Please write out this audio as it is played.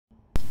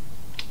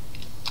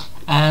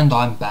And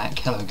I'm back.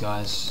 Hello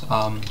guys.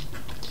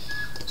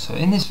 So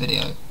in this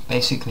video,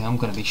 basically I'm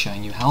going to be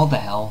showing you how the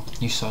hell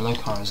you solo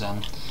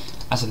Corazon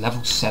as a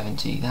level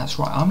 70. That's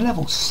right, I'm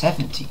level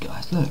 70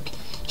 guys, look.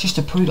 Just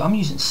to prove I'm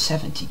using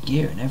 70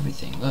 gear and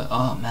everything. Look,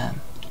 oh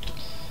man.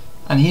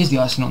 And here's the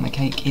icing on the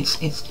cake.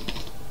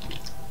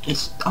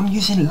 I'm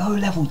using low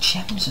level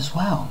gems as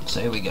well.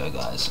 So here we go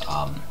guys.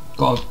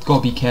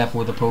 Gotta be careful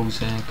with the pulls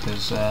here,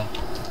 because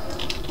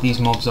these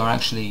mobs are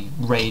actually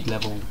raid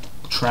level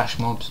trash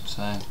mobs,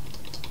 so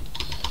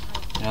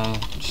you know,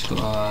 just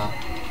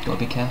gotta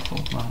be careful,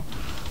 right?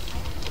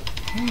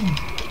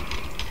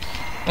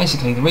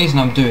 Basically, the reason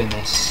I'm doing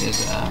this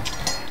is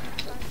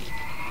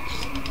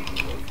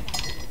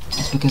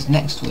it's because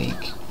next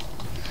week,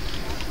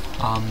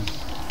 wow,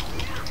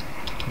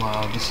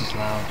 this is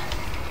loud.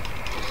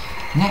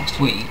 Next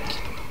week,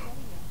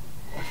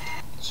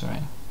 sorry,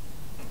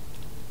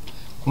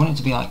 I want it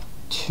to be like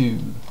 2.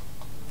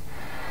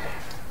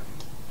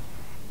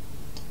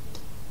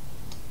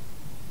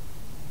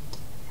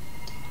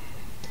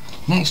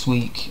 Next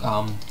week,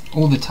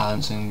 all the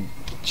talents and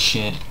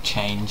shit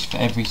change for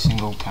every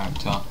single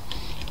character,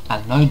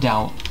 and no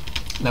doubt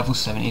level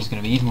 70 is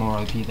going to be even more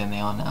OP than they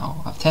are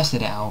now. I've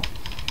tested it out,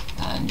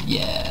 and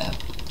yeah,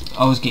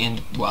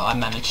 I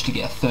managed to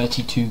get a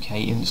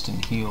 32k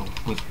instant heal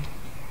with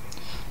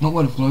not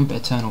Word of Glow, but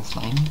Eternal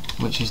Flame,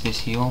 which is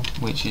this heal,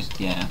 which is,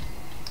 yeah,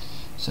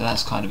 so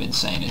that's kind of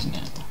insane, isn't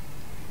it?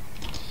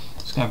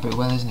 It's going pretty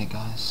well, isn't it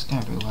guys? It's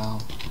going pretty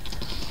well.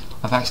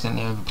 I've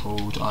accidentally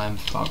overpulled. I'm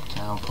fucked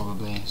now,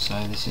 probably,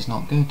 so this is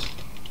not good.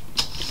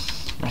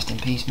 Rest in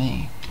peace,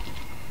 me.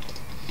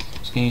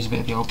 Just gonna use a bit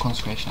of the old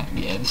consecration.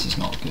 Yeah, this is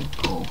not a good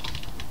pull.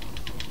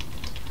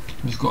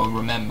 You've got to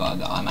remember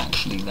that I'm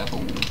actually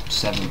level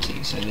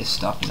 70, so this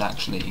stuff is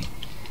actually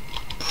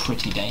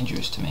pretty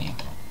dangerous to me.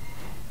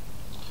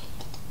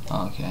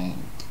 Okay,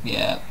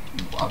 yeah,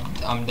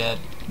 I'm dead.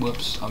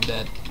 Whoops, I'm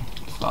dead.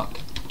 Fuck.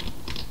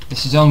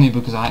 This is only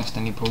because I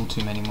accidentally pulled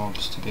too many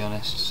mobs, to be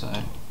honest,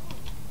 so...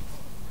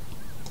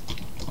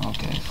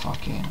 Okay,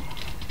 fuck it.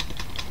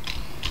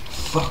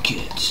 Fuck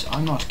it,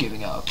 I'm not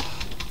giving up.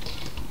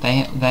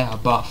 They are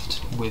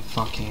buffed with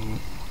fucking...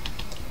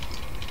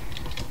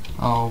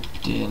 Oh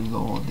dear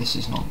lord, this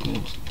is not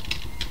good.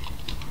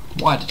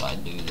 Why did I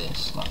do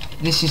this? Like,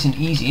 this is an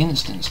easy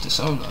instance to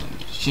solo.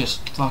 It's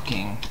just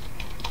fucking...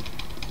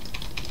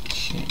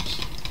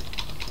 Shit.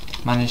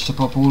 Managed to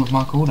pop all of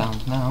my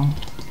cooldowns now.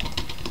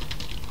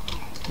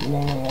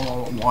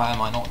 Why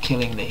am I not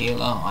killing the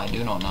healer? I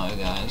do not know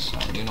guys,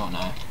 I do not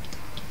know.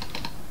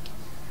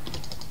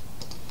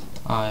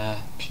 Oh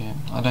yeah, shit.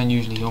 I don't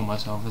usually heal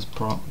myself as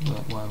prop,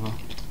 but whatever.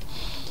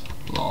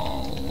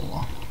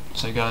 Lol.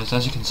 So guys,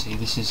 as you can see,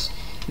 this is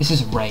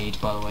a raid,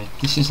 by the way.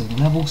 This is a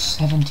level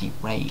 70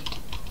 raid.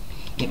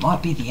 It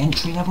might be the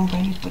entry level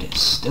raid, but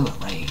it's still a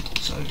raid.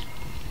 So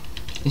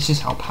this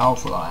is how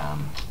powerful I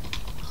am.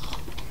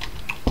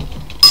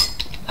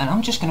 And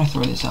I'm just gonna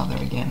throw this out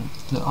there again.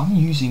 Look, I'm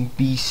using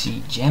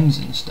BC gems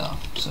and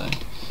stuff, so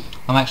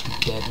I'm actually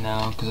dead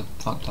now because I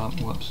fucked up.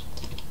 Whoops.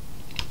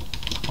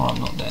 Or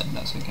I'm not dead,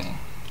 that's okay.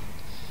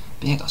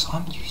 But yeah guys,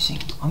 I'm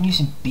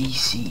using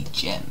BC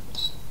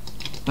gems.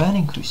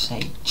 Burning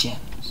Crusade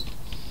gems.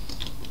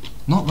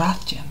 Not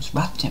Wrath gems.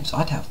 Wrath gems,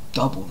 I'd have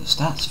double the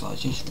stats if I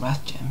was using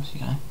Wrath gems,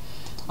 you know.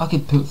 I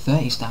could put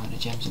 30 stamina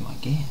gems in my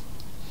gear.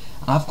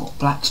 And I've got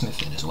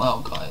blacksmithing as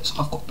well guys.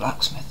 I've got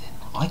blacksmithing.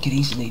 I could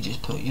easily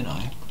just put, you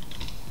know,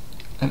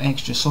 an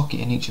extra socket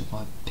in each of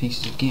my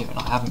pieces of gear, and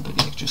I haven't put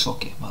the extra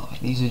socket, by the way.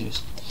 These are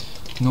just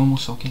normal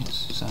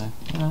sockets, so,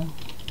 you know.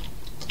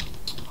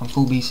 I'm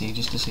full BC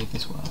just to see if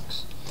this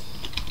works.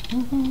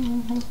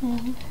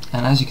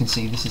 And as you can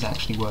see, this is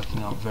actually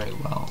working out very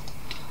well.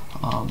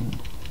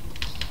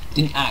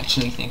 Didn't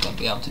actually think I'd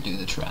be able to do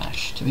the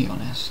trash, to be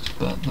honest,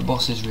 but the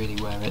boss is really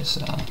where it's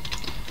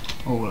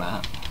all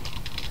at.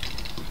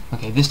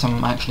 Okay, this time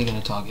I'm actually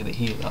going to target the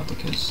healer,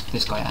 because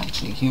this guy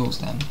actually heals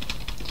them.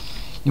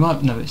 You might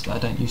have noticed that I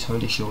don't use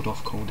Holy Shield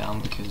off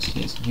cooldown because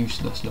it's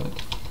useless, look.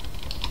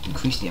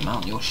 Increase the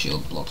amount your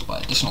shield blocks by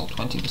additional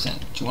 20%.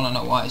 Do you want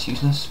to know why it's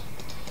useless?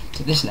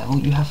 At this level,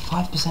 you have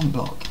 5%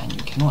 block, and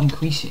you cannot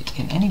increase it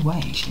in any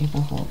way, shape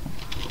or form.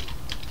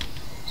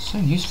 So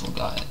useful,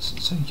 guys.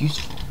 It's so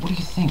useful. What do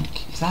you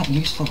think? Is that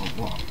useful or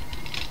what?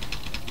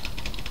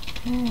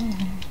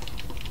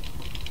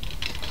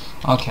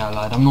 Okay, I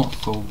lied. I'm not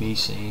full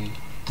BC.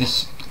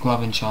 This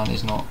glove enchant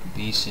is not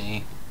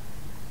BC.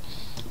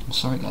 I'm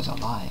sorry, guys. I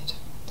lied.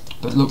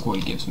 But look what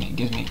it gives me. It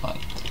gives me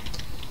like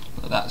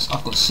I've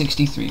got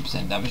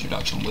 63% damage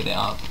reduction with it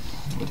up.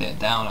 With it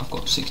down, I've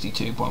got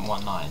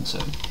 62.19, so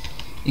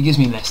it gives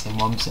me less than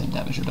 1%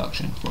 damage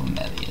reduction from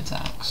melee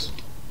attacks.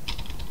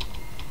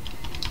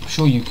 I'm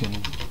sure you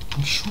can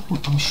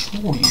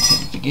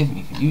forgive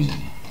me for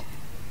using it.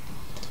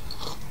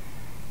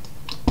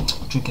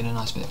 I'm drinking a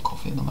nice bit of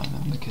coffee at the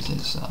moment because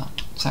it's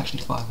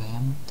actually 5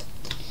 AM,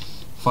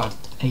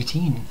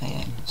 5:18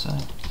 AM. So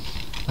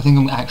I think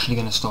I'm actually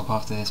going to stop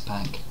after this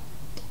pack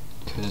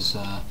because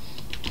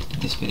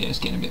this video is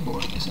getting a bit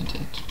boring, isn't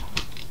it?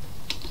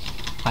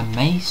 I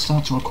may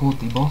start to record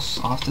the boss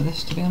after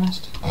this, to be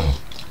honest.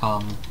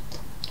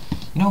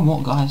 You know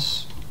what,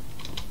 guys?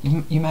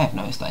 You may have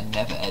noticed that I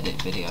never edit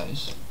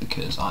videos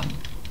because I'm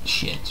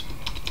shit.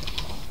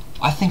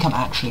 I think I'm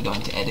actually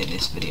going to edit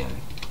this video.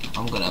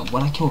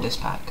 When I kill this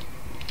pack,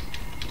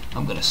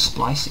 I'm gonna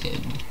splice it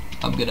in.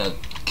 I'm gonna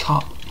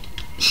cut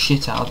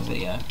shit out of the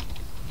video,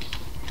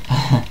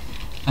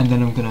 and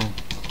then I'm gonna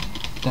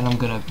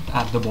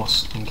add the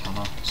boss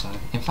encounter. So,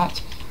 in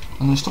fact,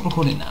 I'm gonna stop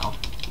recording now.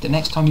 The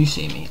next time you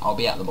see me, I'll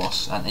be at the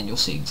boss, and then you'll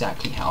see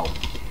exactly how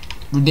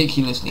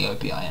ridiculously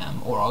OP I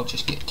am, or I'll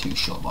just get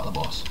two-shot by the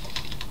boss.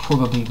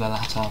 Probably the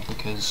latter,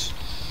 because,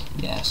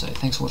 yeah, so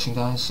thanks for watching,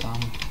 guys.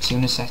 See you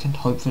in a second,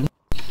 hopefully.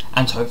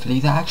 And hopefully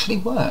that actually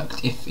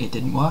worked. If it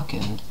didn't work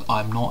and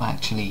I'm not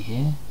actually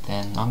here,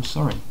 then I'm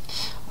sorry.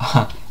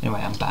 Anyway,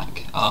 I'm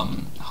back.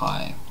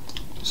 Hi.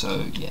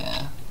 So,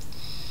 yeah.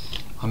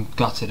 I'm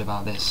gutted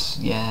about this.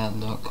 Yeah,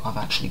 look, I've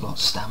actually got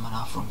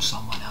stamina from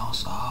someone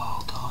else.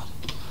 Oh, God.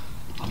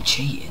 I'm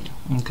cheating.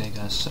 Okay,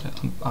 guys, so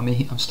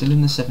I'm still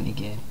in the 70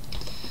 gear.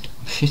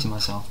 I'm shitting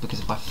myself, because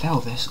if I fail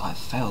this, I've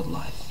failed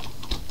life.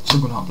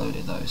 Still gonna upload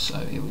it, though, so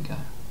here we go.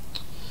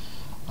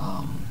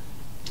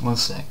 1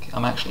 sec.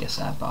 I'm actually a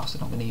sad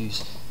bastard. I'm gonna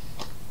use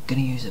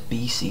a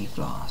BC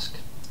flask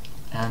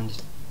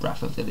and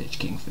Wrath of the Lich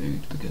King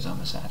food because I'm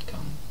a sad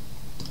cunt.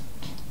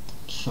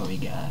 Sorry,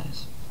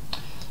 guys.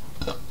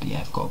 But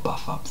yeah, I've got to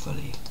buff up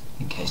fully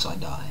in case I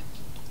die,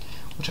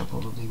 which I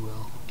probably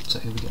will. So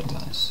here we go,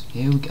 guys.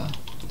 Here we go.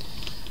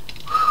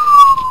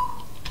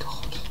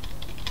 God.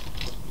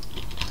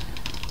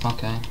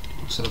 Okay.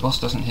 So the boss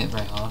doesn't hit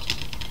very hard.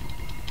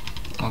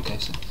 Okay.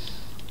 So.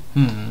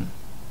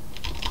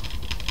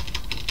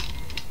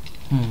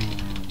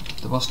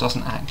 The boss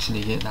doesn't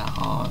actually hit that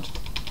hard,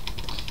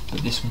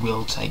 but this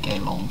will take a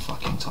long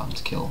fucking time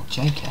to kill.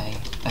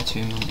 JK,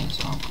 attunement is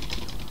up.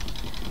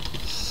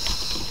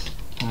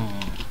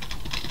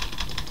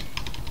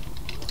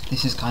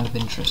 This is kind of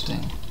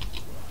interesting.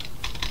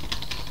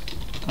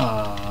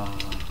 Oh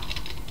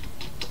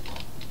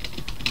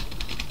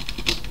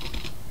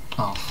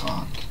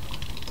fuck.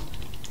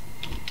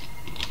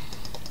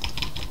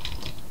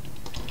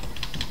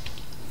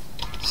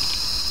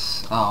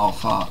 Oh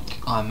fuck.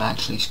 I'm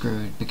actually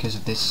screwed because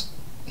of this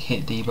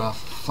hit debuff.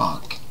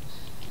 Fuck.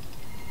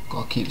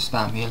 Gotta keep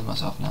spam healing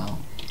myself now.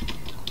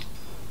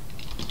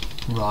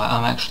 Right,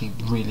 I'm actually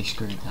really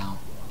screwed now.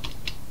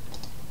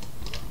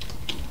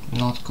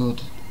 Not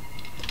good.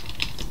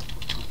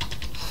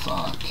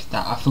 Fuck.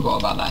 I forgot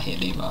about that hit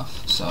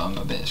debuff, so I'm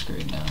a bit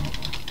screwed now.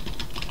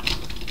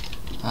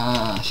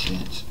 Ah,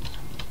 shit.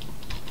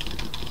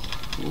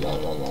 Right,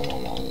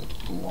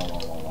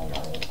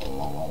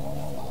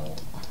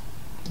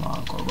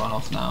 I've got to run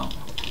off now.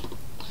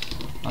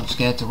 I'm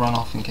scared to run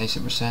off in case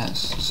it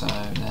resets, so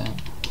there.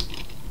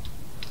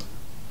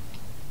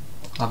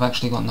 I've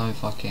actually got no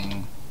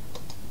fucking...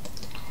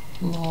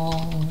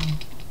 LOL.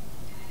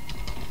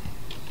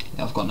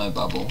 Yeah, I've got no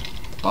bubble.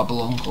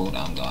 Bubble on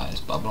cooldown, guys.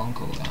 Bubble on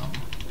cooldown.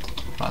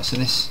 Right, so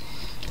this...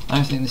 I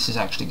don't think this is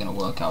actually going to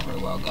work out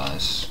very well,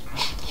 guys.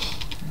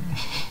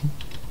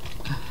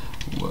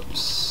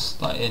 Whoops.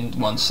 Like, in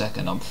 1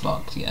 second I'm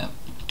fucked, yeah.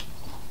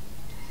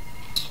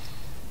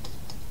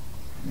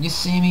 You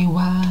see me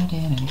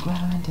winding and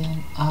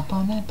grinding up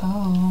on that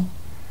pole.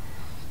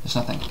 There's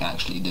nothing I can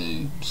actually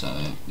do,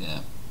 so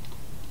yeah.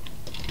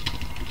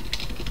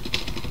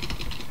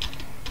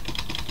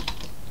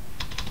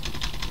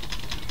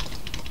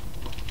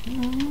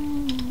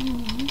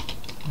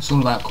 It's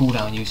all about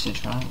cooldown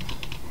usage, right?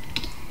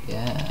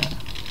 Yeah.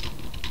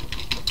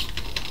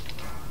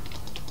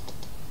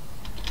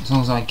 As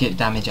long as I get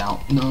damage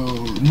out.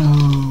 No,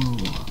 no!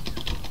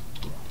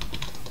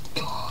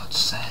 God's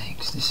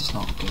sakes, this is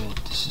not good.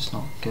 This is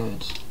not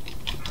good.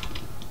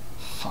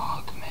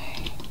 Fuck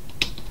me.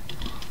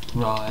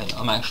 Right,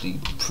 I'm actually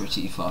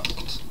pretty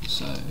fucked,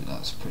 so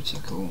that's pretty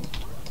cool.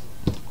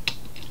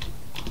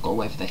 I've got to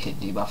wait for the hit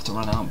debuff to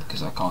run out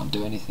because I can't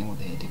do anything with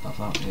the hit debuff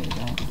out. Here we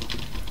go.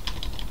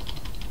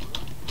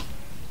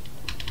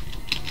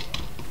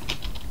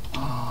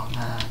 Oh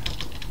man.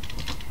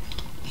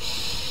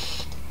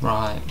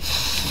 Right.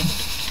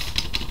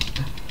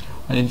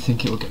 I didn't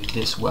think it would go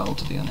this well,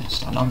 to be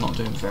honest. I know I'm not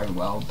doing very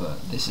well,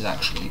 but this is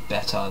actually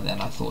better than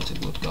I thought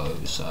it would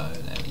go, so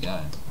there we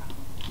go.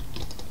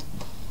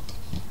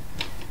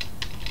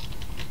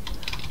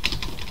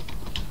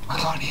 I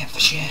can't hit for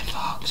shit,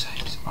 fuck's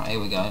sake. Right, here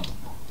we go.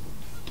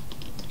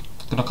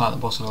 Gonna kite the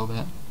boss a little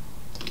bit.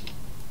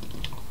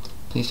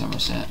 Please don't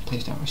reset,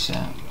 please don't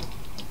reset.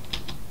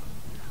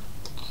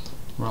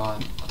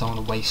 Right, I don't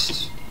want to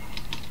waste...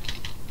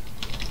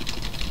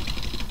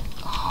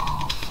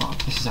 Oh fuck,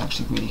 this is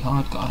actually really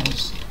hard,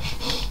 guys.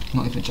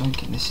 Not even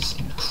joking, this is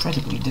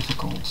incredibly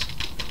difficult.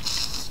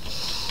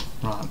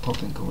 Right,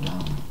 popping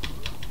cooldown.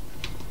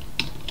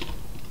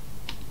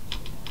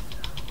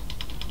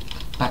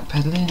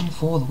 Backpedaling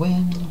for the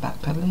win,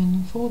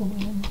 backpedaling for the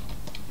win.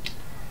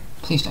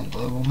 Please don't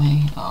global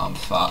me. Oh, I'm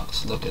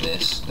fucked. Look at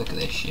this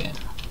shit.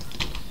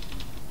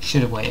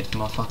 Should have waited for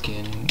my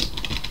fucking...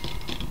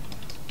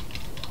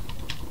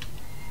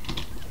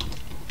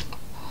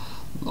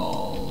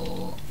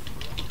 Oh,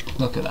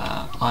 look at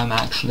that. I'm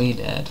actually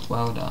dead.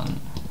 Well done.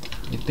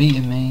 You've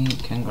beaten me.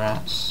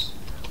 Congrats.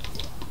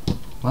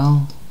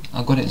 Well,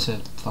 I got it to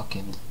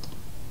fucking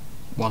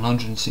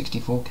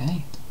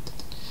 164k.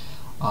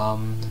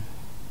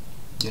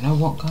 You know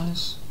what,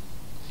 guys?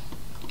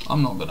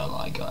 I'm not gonna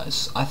lie,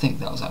 guys. I think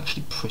that was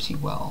actually pretty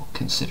well,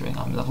 considering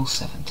I'm level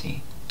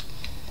 70.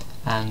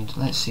 And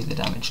let's see the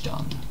damage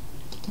done.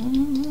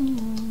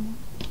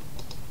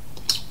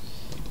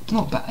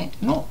 Not bad.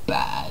 Not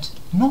bad.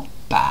 Not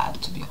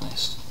bad, to be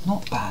honest.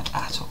 Not bad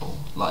at all.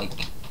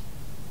 Like,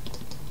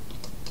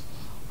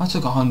 I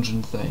took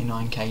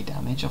 139k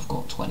damage. I've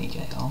got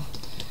 20k off.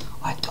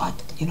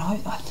 You know,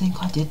 I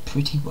think I did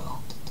pretty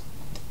well.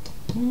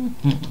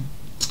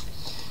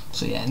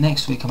 So yeah,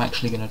 next week I'm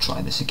actually going to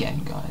try this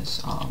again,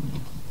 guys.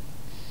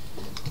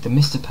 With the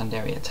Mr.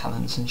 Pandaria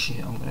talents and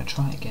shit, I'm going to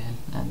try again,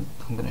 and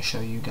I'm going to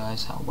show you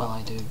guys how well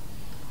I do.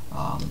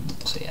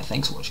 So yeah,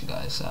 thanks for watching,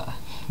 guys.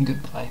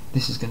 Goodbye.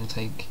 This is going to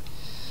take...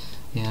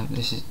 Yeah,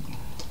 this is...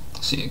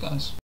 See you guys.